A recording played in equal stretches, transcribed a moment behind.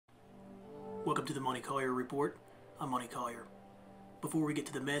Welcome to the Monty Collier Report. I'm Monty Collier. Before we get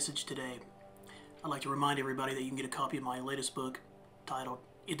to the message today, I'd like to remind everybody that you can get a copy of my latest book titled,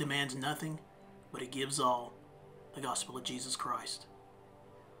 It Demands Nothing, But It Gives All, The Gospel of Jesus Christ.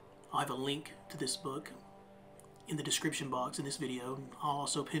 I have a link to this book in the description box in this video. I'll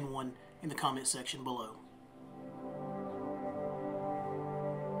also pin one in the comment section below.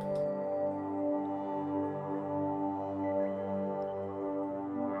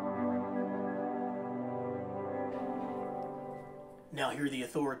 Now hear the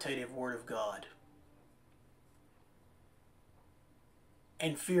authoritative word of God.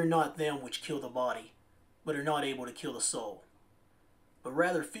 And fear not them which kill the body, but are not able to kill the soul. But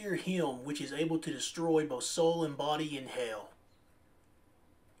rather fear him which is able to destroy both soul and body in hell.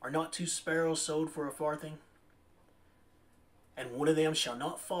 Are not 2 sparrows sold for a farthing? And one of them shall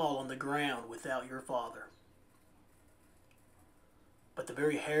not fall on the ground without your Father. But the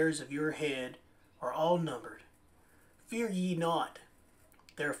very hairs of your head are all numbered. Fear ye not,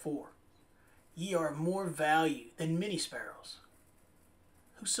 therefore, ye are of more value than many sparrows.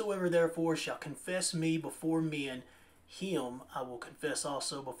 Whosoever therefore shall confess me before men, him I will confess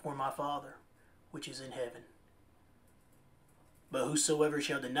also before my Father, which is in heaven. But whosoever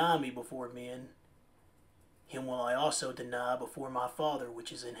shall deny me before men, him will I also deny before my Father,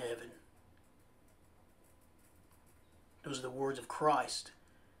 which is in heaven. Those are the words of Christ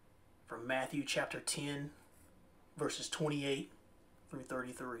from Matthew chapter 10, verses 28 through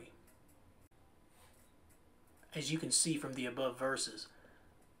 33. As you can see from the above verses,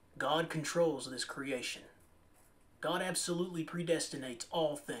 God controls this creation. God absolutely predestinates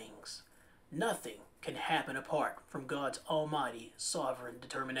all things. Nothing can happen apart from God's almighty sovereign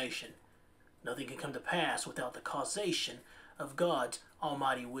determination. Nothing can come to pass without the causation of God's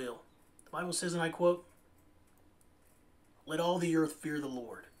almighty will. The Bible says, and I quote, "Let all the earth fear the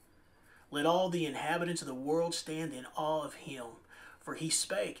Lord. Let all the inhabitants of the world stand in awe of him. For he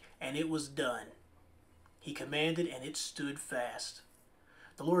spake, and it was done. He commanded, and it stood fast.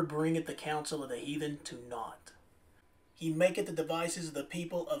 The Lord bringeth the counsel of the heathen to naught. He maketh the devices of the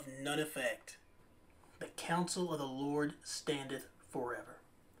people of none effect. The counsel of the Lord standeth forever."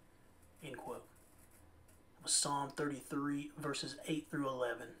 End quote. It was Psalm 33, verses 8 through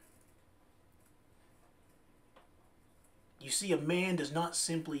 11. You see, a man does not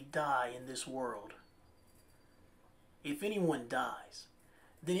simply die in this world. If anyone dies,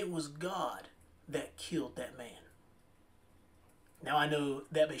 then it was God that killed that man. Now I know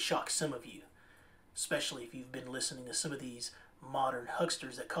that may shock some of you, especially if you've been listening to some of these modern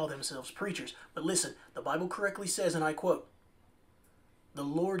hucksters that call themselves preachers. But listen, the Bible correctly says, and I quote, "The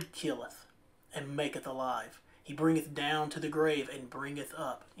Lord killeth and maketh alive. He bringeth down to the grave and bringeth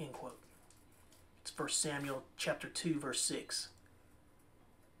up." End quote. It's 1 Samuel chapter 2, verse 6.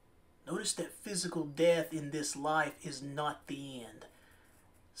 Notice that physical death in this life is not the end.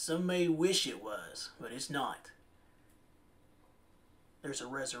 Some may wish it was, but it's not. There's a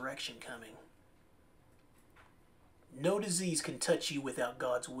resurrection coming. No disease can touch you without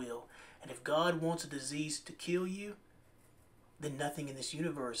God's will. And if God wants a disease to kill you, then nothing in this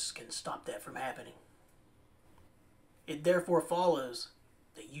universe can stop that from happening. It therefore follows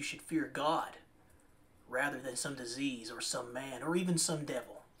that you should fear God rather than some disease or some man or even some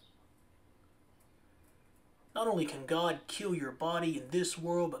devil. Not only can God kill your body in this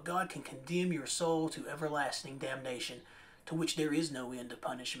world, but God can condemn your soul to everlasting damnation, to which there is no end of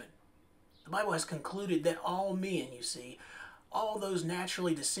punishment. The Bible has concluded that all men, you see, all those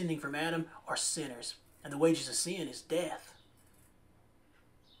naturally descending from Adam, are sinners, and the wages of sin is death.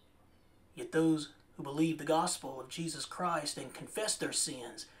 Yet those who believe the gospel of Jesus Christ and confess their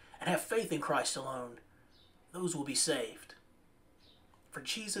sins and have faith in Christ alone, those will be saved. For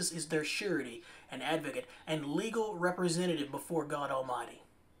Jesus is their surety and advocate and legal representative before God Almighty.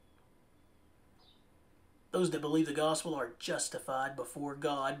 Those that believe the gospel are justified before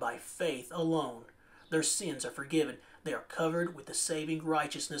God by faith alone. Their sins are forgiven. They are covered with the saving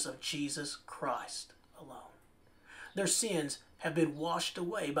righteousness of Jesus Christ alone. Their sins have been washed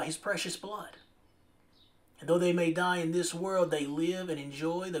away by his precious blood. And though they may die in this world, they live and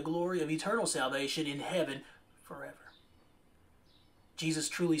enjoy the glory of eternal salvation in heaven forever. Jesus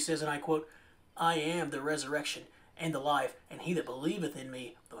truly says, and I quote, "I am the resurrection and the life, and he that believeth in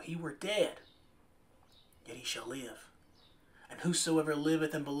me, though he were dead, yet he shall live. And whosoever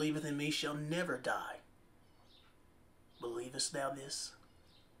liveth and believeth in me shall never die. Believest thou this?"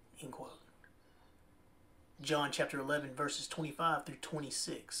 End quote. John chapter 11, verses 25 through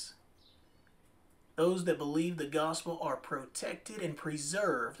 26. Those that believe the gospel are protected and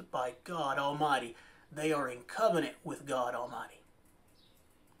preserved by God Almighty. They are in covenant with God Almighty.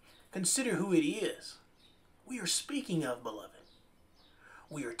 Consider who it is we are speaking of, beloved.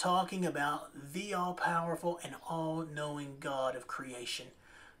 We are talking about the all-powerful and all-knowing God of creation,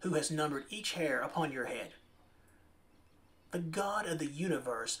 who has numbered each hair upon your head. The God of the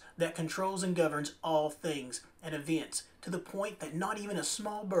universe that controls and governs all things and events to the point that not even a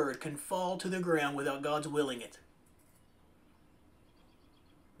small bird can fall to the ground without God's willing it.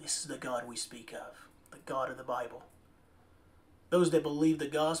 This is the God we speak of, the God of the Bible. Those that believe the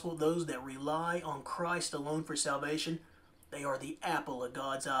gospel, those that rely on Christ alone for salvation, they are the apple of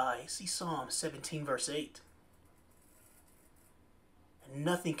God's eye. See Psalm 17, verse 8. And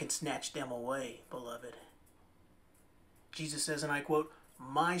nothing can snatch them away, beloved. Jesus says, and I quote,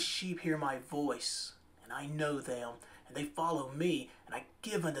 "My sheep hear my voice, and I know them, and they follow me, and I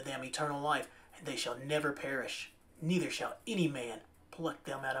give unto them eternal life, and they shall never perish, neither shall any man pluck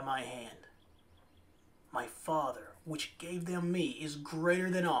them out of my hand. My Father, which gave them me, is greater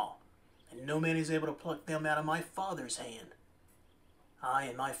than all, and no man is able to pluck them out of my Father's hand. I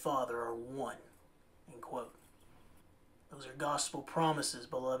and my Father are one." End quote. Those are gospel promises,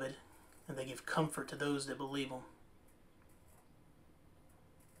 beloved, and they give comfort to those that believe them.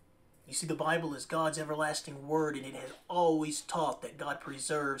 You see, the Bible is God's everlasting word, and it has always taught that God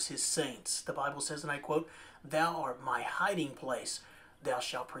preserves his saints. The Bible says, and I quote, "Thou art my hiding place. Thou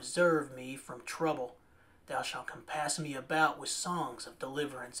shalt preserve me from trouble. Thou shalt compass me about with songs of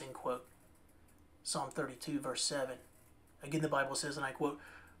deliverance." End quote. Psalm 32, verse 7. Again, the Bible says, and I quote,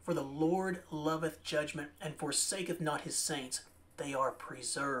 "For the Lord loveth judgment, and forsaketh not his saints. They are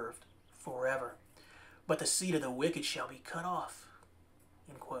preserved forever. But the seed of the wicked shall be cut off."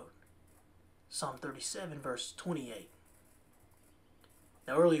 End quote. Psalm 37, verse 28.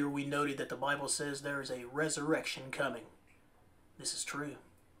 Now, earlier we noted that the Bible says there is a resurrection coming. This is true.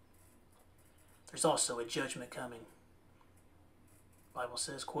 There's also a judgment coming. The Bible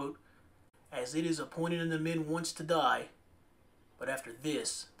says, quote, "As it is appointed unto men once to die, but after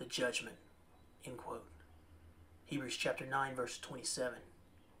this, the judgment." End quote. Hebrews chapter 9, verse 27.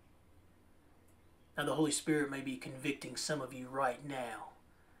 Now, the Holy Spirit may be convicting some of you right now,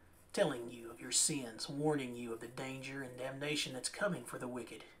 telling you of your sins, warning you of the danger and damnation that's coming for the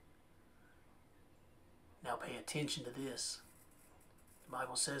wicked. Now pay attention to this. The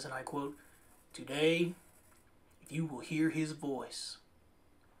Bible says, and I quote, "Today, if you will hear his voice,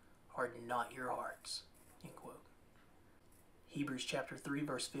 harden not your hearts." End quote. Hebrews chapter 3,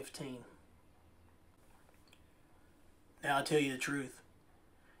 verse 15. Now I tell you the truth.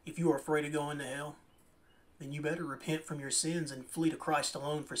 If you are afraid of going to hell, then you better repent from your sins and flee to Christ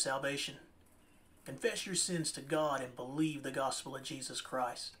alone for salvation. Confess your sins to God and believe the gospel of Jesus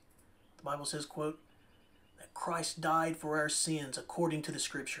Christ. The Bible says, quote, "that Christ died for our sins according to the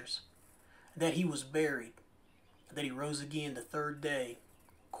Scriptures, and that he was buried, and that he rose again the third day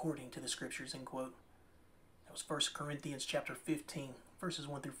according to the Scriptures." End quote. That was 1 Corinthians chapter 15, verses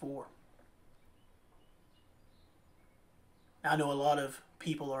 1 through 4. Now, I know a lot of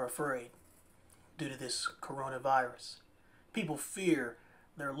people are afraid due to this coronavirus. People fear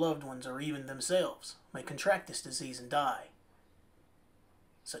their loved ones or even themselves may contract this disease and die.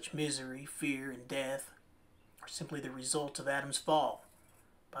 Such misery, fear, and death are simply the result of Adam's fall.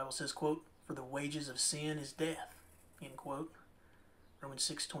 The Bible says, quote, "For the wages of sin is death." End quote. Romans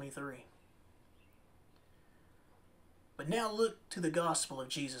 6:23. But now look to the gospel of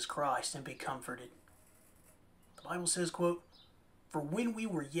Jesus Christ and be comforted. The Bible says, quote, "For when we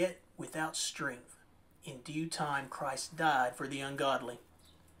were yet without strength, in due time Christ died for the ungodly.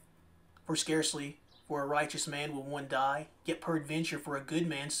 For scarcely for a righteous man will one die, yet peradventure for a good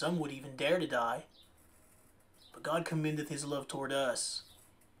man some would even dare to die. But God commendeth his love toward us,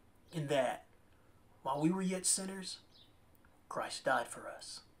 in that, while we were yet sinners, Christ died for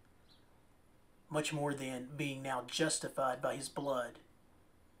us. Much more then, being now justified by his blood,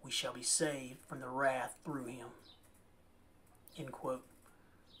 we shall be saved from the wrath through him." End quote.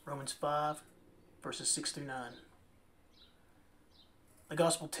 Romans 5, verses 6 through 9. The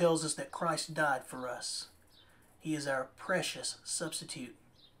gospel tells us that Christ died for us. He is our precious substitute.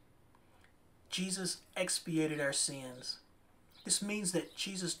 Jesus expiated our sins. This means that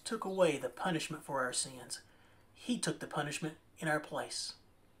Jesus took away the punishment for our sins. He took the punishment in our place.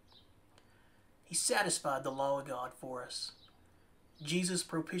 He satisfied the law of God for us. Jesus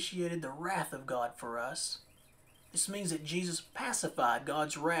propitiated the wrath of God for us. This means that Jesus pacified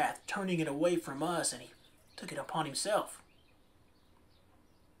God's wrath, turning it away from us, and he took it upon himself.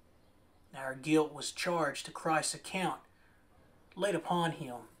 Now our guilt was charged to Christ's account, laid upon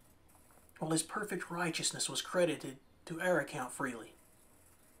him, while his perfect righteousness was credited to our account freely.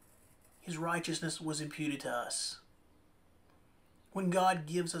 His righteousness was imputed to us. When God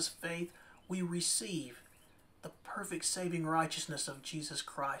gives us faith, we receive the perfect saving righteousness of Jesus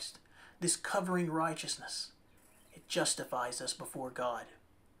Christ. This covering righteousness, it justifies us before God.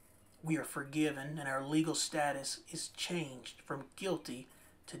 We are forgiven, and our legal status is changed from guilty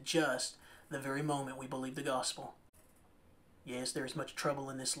to just the very moment we believe the gospel. Yes, there is much trouble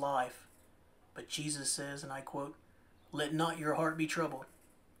in this life, but Jesus says, and I quote, "Let not your heart be troubled.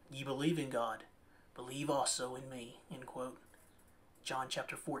 Ye believe in God, believe also in me," end quote. John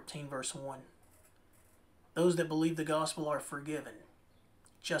chapter 14, verse 1. Those that believe the gospel are forgiven,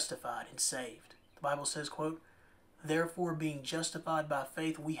 justified, and saved. The Bible says, quote, "Therefore, being justified by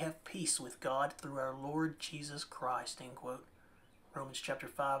faith, we have peace with God through our Lord Jesus Christ," end quote. Romans chapter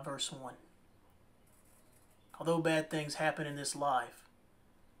 5, verse 1. Although bad things happen in this life,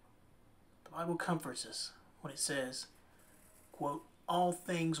 the Bible comforts us when it says, quote, "All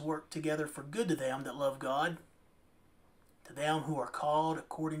things work together for good to them that love God, to them who are called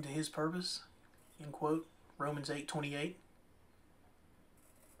according to his purpose," end quote. Romans 8:28.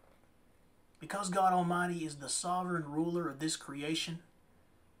 Because God Almighty is the sovereign ruler of this creation,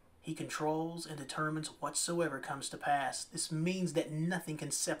 he controls and determines whatsoever comes to pass. This means that nothing can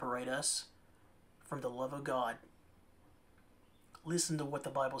separate us from the love of God. Listen to what the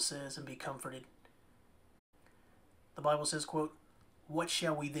Bible says and be comforted. The Bible says, quote, "What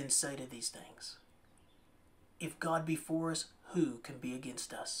shall we then say to these things? If God be for us, who can be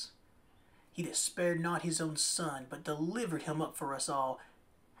against us? He that spared not his own Son, but delivered him up for us all,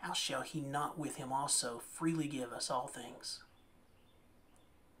 how shall he not with him also freely give us all things?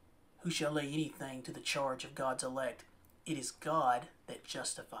 Who shall lay anything to the charge of God's elect? It is God that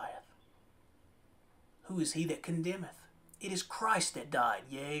justifieth. Who is he that condemneth? It is Christ that died,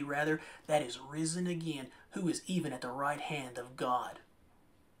 yea, rather, that is risen again, who is even at the right hand of God,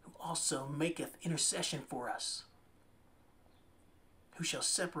 who also maketh intercession for us. Who shall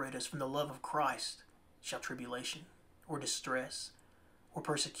separate us from the love of Christ? Shall tribulation, or distress, or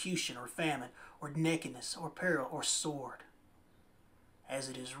persecution, or famine, or nakedness, or peril, or sword? As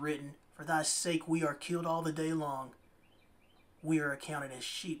it is written, for thy sake we are killed all the day long. We are accounted as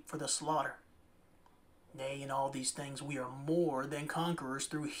sheep for the slaughter. Nay, in all these things we are more than conquerors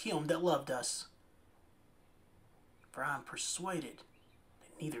through him that loved us. For I am persuaded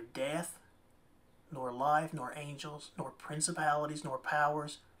that neither death, nor life, nor angels, nor principalities, nor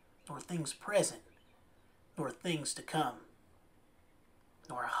powers, nor things present, nor things to come,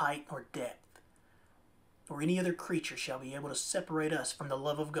 nor height, nor depth, nor any other creature shall be able to separate us from the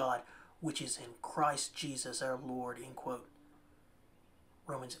love of God, which is in Christ Jesus our Lord," end quote.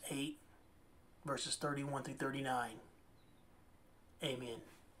 Romans 8, verses 31 through 39. Amen.